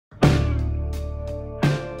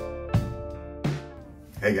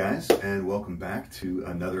Hey guys, and welcome back to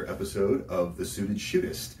another episode of The Suited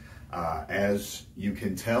Shootist. As you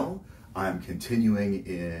can tell, I'm continuing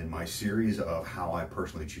in my series of how I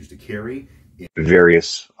personally choose to carry in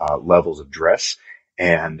various levels of dress,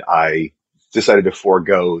 and I decided to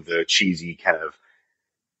forego the cheesy kind of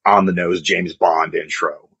on-the-nose James Bond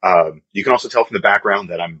intro. You can also tell from the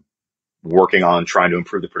background that I'm working on trying to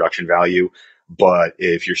improve the production value, but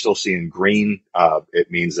if you're still seeing green,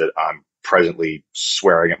 it means that I'm presently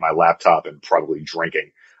swearing at my laptop and probably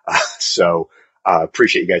drinking.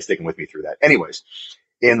 Appreciate you guys sticking with me through that. Anyways,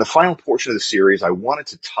 in the final portion of the series, I wanted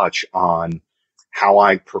to touch on how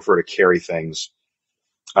I prefer to carry things.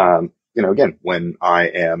 Again, when I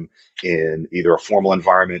am in either a formal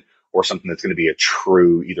environment or something that's going to be a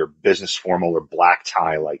true either business formal or black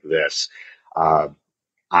tie like this.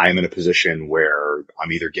 I'm in a position where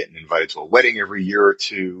I'm either getting invited to a wedding every year or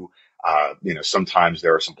two. Sometimes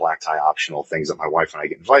there are some black tie optional things that my wife and I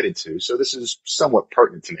get invited to. So this is somewhat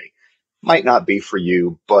pertinent to me. Might not be for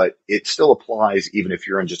you, but it still applies even if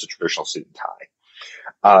you're in just a traditional suit and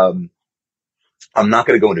tie. I'm not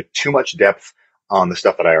going to go into too much depth on the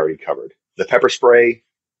stuff that I already covered. The pepper spray,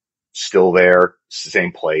 still there,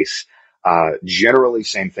 same place. Generally,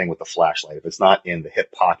 same thing with the flashlight. If it's not in the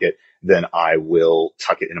hip pocket, then I will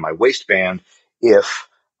tuck it into my waistband if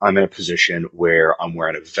I'm in a position where I'm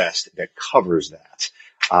wearing a vest that covers that.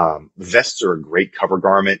 Vests are a great cover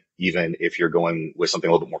garment, even if you're going with something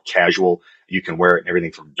a little bit more casual. You can wear it in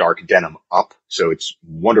everything from dark denim up, so it's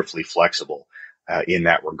wonderfully flexible in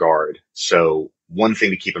that regard. So one thing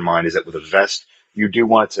to keep in mind is that with a vest, you do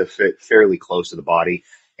want it to fit fairly close to the body.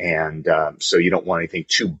 And so you don't want anything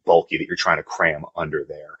too bulky that you're trying to cram under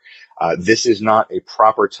there. This is not a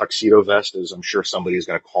proper tuxedo vest, as I'm sure somebody is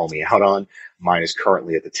going to call me out on. Mine is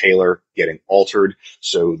currently at the tailor getting altered.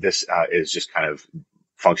 So this is just kind of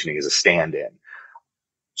functioning as a stand-in.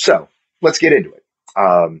 So let's get into it.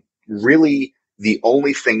 Really, the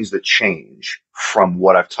only things that change from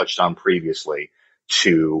what I've touched on previously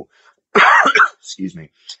to, excuse me,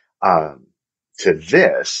 to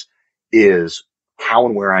this is how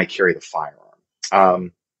and where I carry the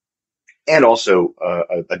firearm. And also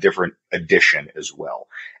a different addition as well.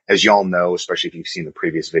 As y'all know, especially if you've seen the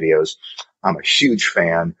previous videos, I'm a huge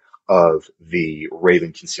fan of the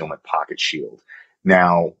Raven concealment pocket shield.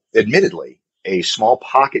 Now, admittedly, a small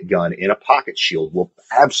pocket gun in a pocket shield will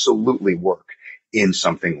absolutely work in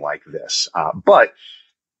something like this. But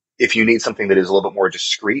if you need something that is a little bit more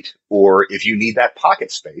discreet, or if you need that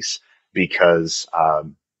pocket space, because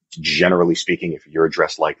generally speaking, if you're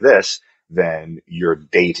dressed like this, then your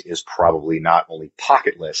date is probably not only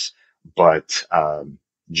pocketless, but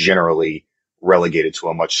generally relegated to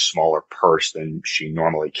a much smaller purse than she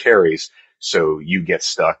normally carries. So you get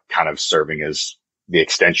stuck kind of serving as the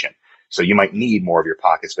extension. So you might need more of your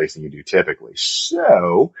pocket space than you do typically.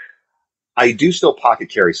 So I do still pocket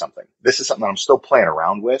carry something. This is something that I'm still playing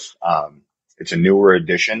around with. It's a newer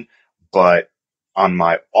addition, but on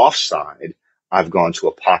my offside, I've gone to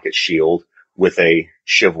a pocket shield with a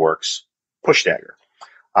Shivworks push dagger.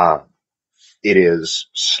 It is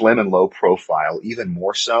slim and low profile, even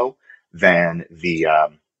more so than the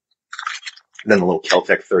little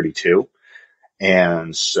Kel-Tec 32.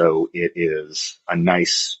 And so it is a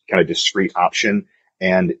nice kind of discreet option,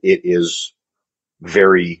 and it is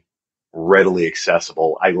very readily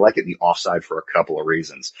accessible. I like it in the offside for a couple of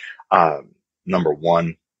reasons. Number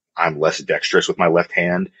one, I'm less dexterous with my left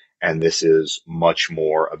hand, and this is much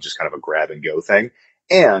more of just kind of a grab and go thing.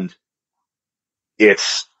 And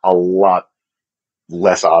it's a lot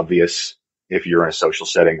less obvious if you're in a social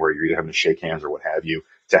setting where you're either having to shake hands or what have you,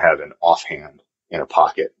 to have an offhand in a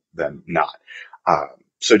pocket than not.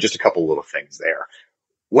 So just a couple little things there.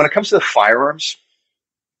 When it comes to the firearms,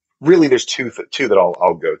 really there's two that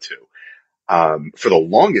I'll go to. For the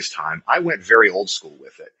longest time, I went very old school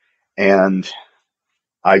with it. And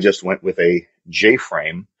I just went with a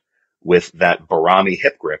J-frame with that Barami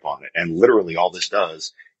hip grip on it. And literally all this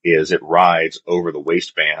does is it rides over the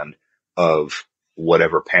waistband of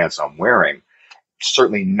whatever pants I'm wearing.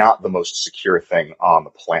 Certainly not the most secure thing on the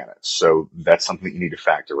planet. So that's something that you need to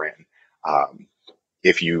factor in.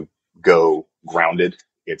 If you go grounded,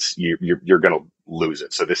 you're going to lose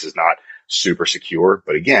it. So this is not super secure.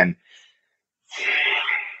 But again,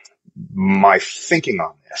 my thinking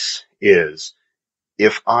on this is,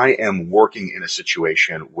 if I am working in a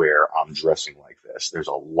situation where I'm dressing like this, there's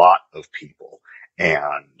a lot of people,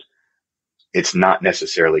 and it's not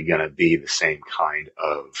necessarily going to be the same kind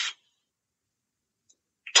of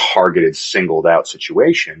targeted, singled out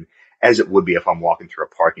situation as it would be if I'm walking through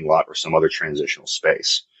a parking lot or some other transitional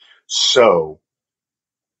space. So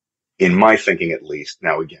in my thinking at least.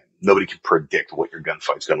 Now, again, nobody can predict what your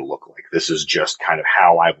gunfight's going to look like. This is just kind of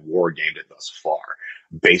how I've wargamed it thus far,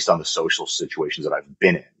 based on the social situations that I've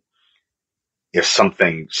been in. If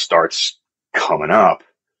something starts coming up,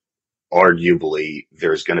 arguably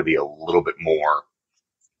there's going to be a little bit more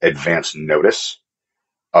advance notice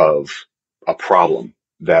of a problem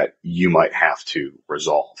that you might have to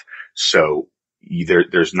resolve. So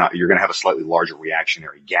there's not, you're going to have a slightly larger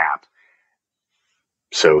reactionary gap.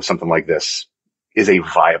 So something like this is a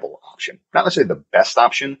viable option. Not necessarily the best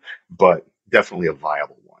option, but definitely a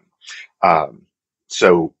viable one.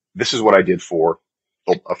 So this is what I did for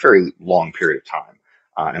a very long period of time.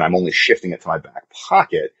 And I'm only shifting it to my back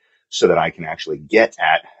pocket so that I can actually get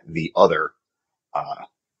at the other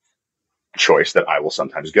choice that I will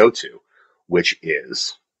sometimes go to, which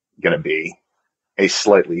is going to be a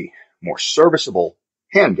slightly more serviceable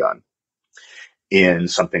handgun in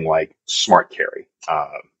something like smart carry.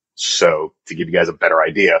 So to give you guys a better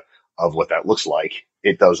idea of what that looks like,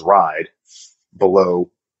 it does ride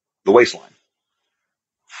below the waistline.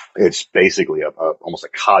 It's basically almost a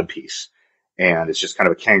cod piece, and it's just kind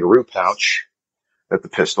of a kangaroo pouch that the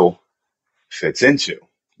pistol fits into.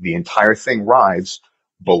 The entire thing rides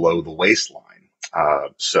below the waistline.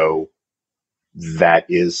 So that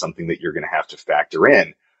is something that you're going to have to factor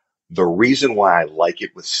in. The reason why I like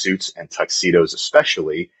it with suits and tuxedos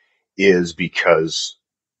especially is because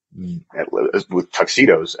with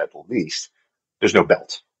tuxedos at least, there's no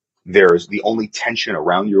belt. There's the only tension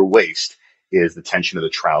around your waist is the tension of the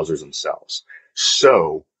trousers themselves.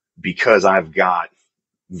 So because I've got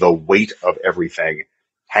the weight of everything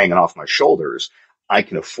hanging off my shoulders, I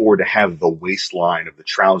can afford to have the waistline of the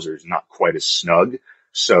trousers not quite as snug.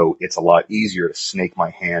 So it's a lot easier to snake my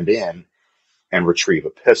hand in and retrieve a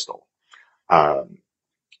pistol.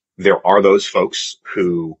 There are those folks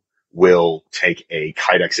who will take a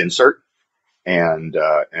Kydex insert and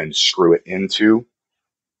screw it into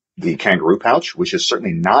the kangaroo pouch, which is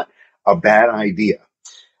certainly not a bad idea.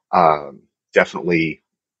 Definitely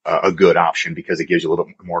a good option because it gives you a little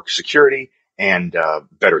bit more security and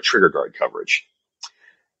better trigger guard coverage.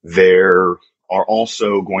 There are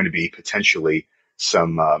also going to be potentially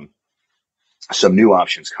some new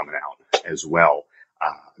options coming out as well.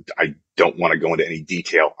 I don't want to go into any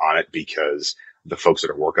detail on it because the folks that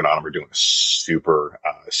are working on them are doing a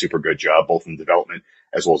super good job, both in development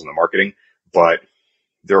as well as in the marketing. But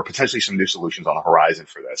there are potentially some new solutions on the horizon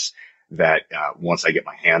for this that once I get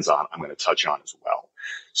my hands on, I'm going to touch on as well.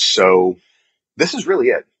 So this is really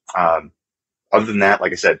it. Other than that,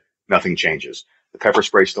 like I said, nothing changes. The pepper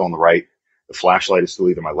spray is still on the right. The flashlight is still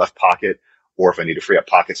either my left pocket, or if I need to free up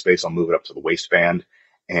pocket space, I'll move it up to the waistband.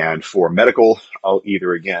 And for medical, I'll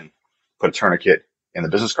either, again, put a tourniquet in the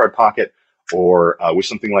business card pocket, or with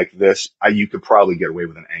something like this, you could probably get away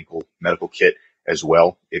with an ankle medical kit as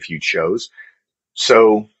well if you chose.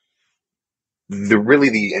 So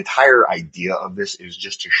the entire idea of this is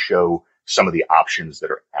just to show some of the options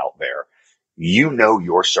that are out there. You know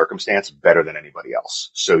your circumstance better than anybody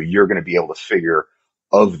else. So you're going to be able to figure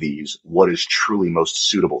of these what is truly most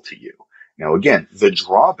suitable to you. Now, again, the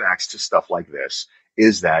drawbacks to stuff like this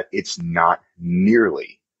is that it's not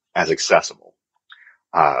nearly as accessible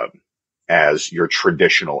as your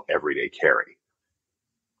traditional everyday carry.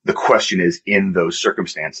 The question is, in those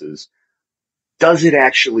circumstances, does it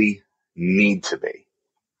actually need to be?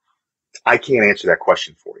 I can't answer that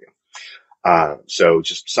question for you. So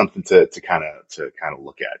just something to kind of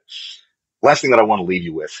look at. Last thing that I want to leave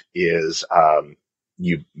you with is,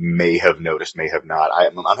 you may have noticed, may have not.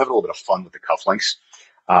 I'm having a little bit of fun with the cufflinks.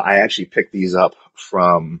 I actually picked these up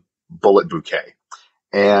from Bullet Bouquet,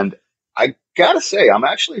 and I gotta say, I'm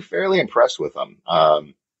actually fairly impressed with them.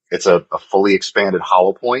 It's a fully expanded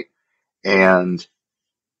hollow point, and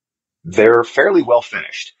they're fairly well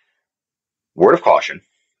finished. Word of caution,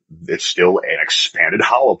 it's still an expanded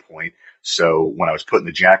hollow point. So when I was putting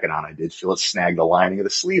the jacket on, I did feel it snag the lining of the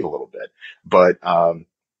sleeve a little bit. But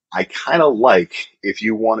I kind of like, if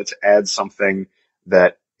you wanted to add something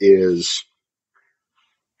that is,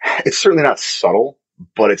 it's certainly not subtle,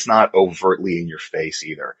 but it's not overtly in your face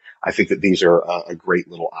either. I think that these are a great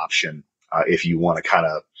little option if you want to kind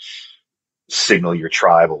of signal your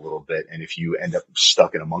tribe a little bit. And if you end up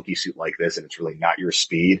stuck in a monkey suit like this and it's really not your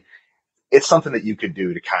speed, it's something that you could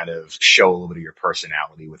do to kind of show a little bit of your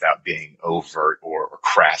personality without being overt or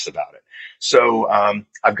crass about it. So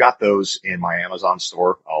I've got those in my Amazon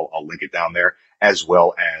store. I'll link it down there, as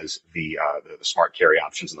well as the smart carry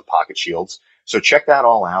options and the pocket shields. So check that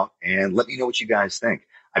all out and let me know what you guys think.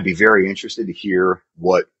 I'd be very interested to hear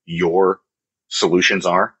what your solutions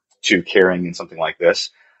are to carrying in something like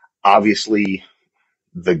this. Obviously,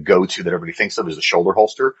 the go-to that everybody thinks of is the shoulder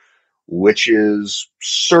holster, which is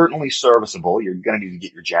certainly serviceable. You're going to need to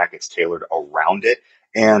get your jackets tailored around it.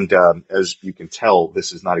 And as you can tell,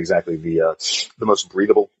 this is not exactly the most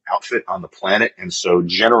breathable outfit on the planet. And so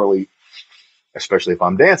generally, especially if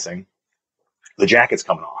I'm dancing, the jacket's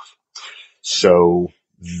coming off. So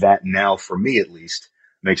that now, for me at least,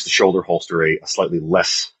 makes the shoulder holster a slightly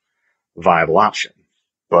less viable option.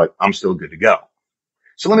 But I'm still good to go.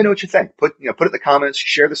 So let me know what you think. Put it in the comments,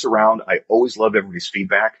 share this around. I always love everybody's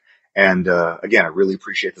feedback. And again, I really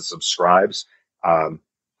appreciate the subscribes.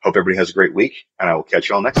 Hope everybody has a great week, and I will catch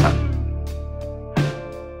you all next time.